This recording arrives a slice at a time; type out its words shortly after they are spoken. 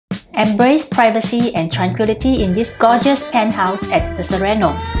Embrace privacy and tranquility in this gorgeous penthouse at the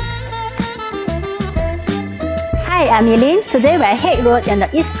Serenno. Hi, I'm Eileen. Today we're at Haig Road on the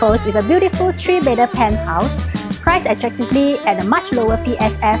East Coast with a beautiful 3-bedder penthouse, priced attractively at a much lower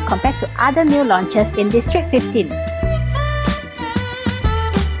PSF compared to other new launches in District 15.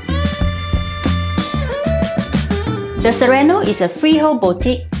 The Serenno is a freehold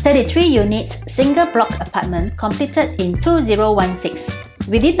boutique, 33-unit, single-block apartment completed in 2016.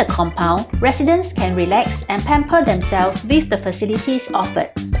 Within the compound, residents can relax and pamper themselves with the facilities offered.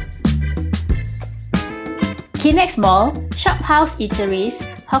 Kinex Mall, Shophouse Eateries,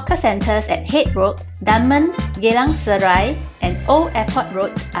 hawker centres at Haig Road, Dunman, Geylang Serai, and Old Airport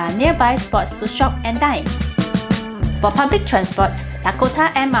Road are nearby spots to shop and dine. For public transport,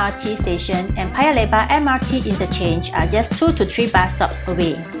 Dakota MRT Station and Paya Lebar MRT Interchange are just 2 to 3 bus stops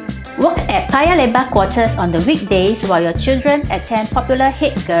away. Work at Paya Lebar quarters on the weekdays while your children attend popular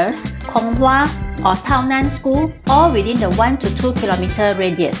Haig Girls, Kong Hwa, or Tao Nan School, all within the 1 to 2 km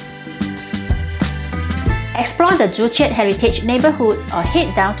radius. Explore the Joo Chiat Heritage Neighbourhood or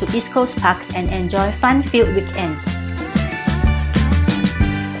head down to East Coast Park and enjoy fun-filled weekends.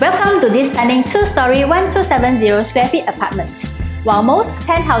 Welcome to this stunning 2-story 1270 square feet apartment. While most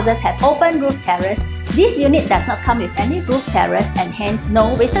penthouses have open roof terrace, this unit does not come with any roof terrace and hence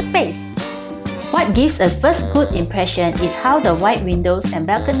no wasted space. What gives a first good impression is how the wide windows and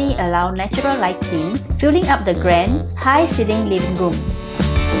balcony allow natural light in, filling up the grand, high-ceiling living room.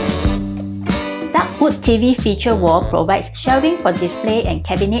 Dark-wood TV feature wall provides shelving for display and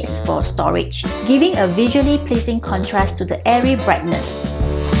cabinets for storage, giving a visually pleasing contrast to the airy brightness.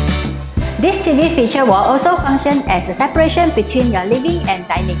 This TV feature wall also functions as a separation between your living and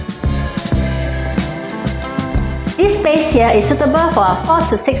dining. This space here is suitable for a 4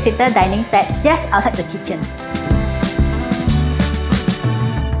 to 6-seater dining set just outside the kitchen.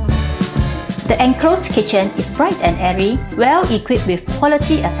 The enclosed kitchen is bright and airy, well equipped with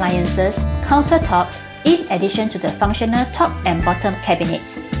quality appliances, countertops, in addition to the functional top and bottom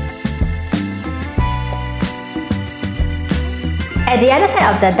cabinets. At the other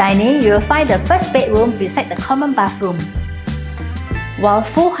side of the dining, you will find the first bedroom beside the common bathroom. While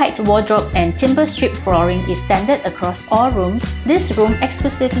full-height wardrobe and timber strip flooring is standard across all rooms, this room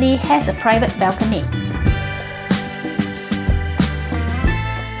exclusively has a private balcony.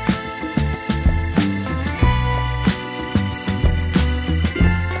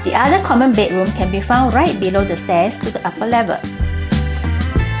 The other common bedroom can be found right below the stairs to the upper level.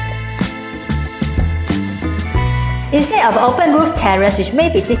 Instead of open roof terrace which may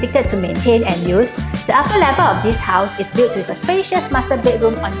be difficult to maintain and use, the upper level of this house is built with a spacious master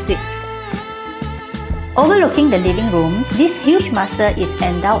bedroom ensuite. Overlooking the living room, this huge master is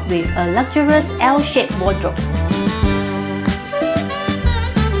endowed with a luxurious L-shaped wardrobe.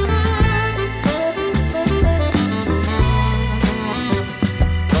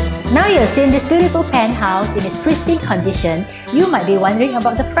 Now you've seen this beautiful penthouse in its pristine condition, you might be wondering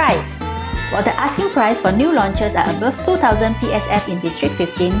about the price. While the asking price for new launches are above 2,000 PSF in District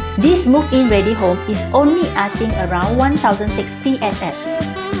 15, this move-in ready home is only asking around 1,006 PSF.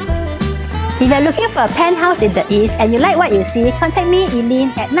 If you're looking for a penthouse in the East and you like what you see, contact me, Eileen,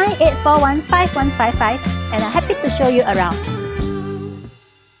 at 9841 5155 and I'm happy to show you around.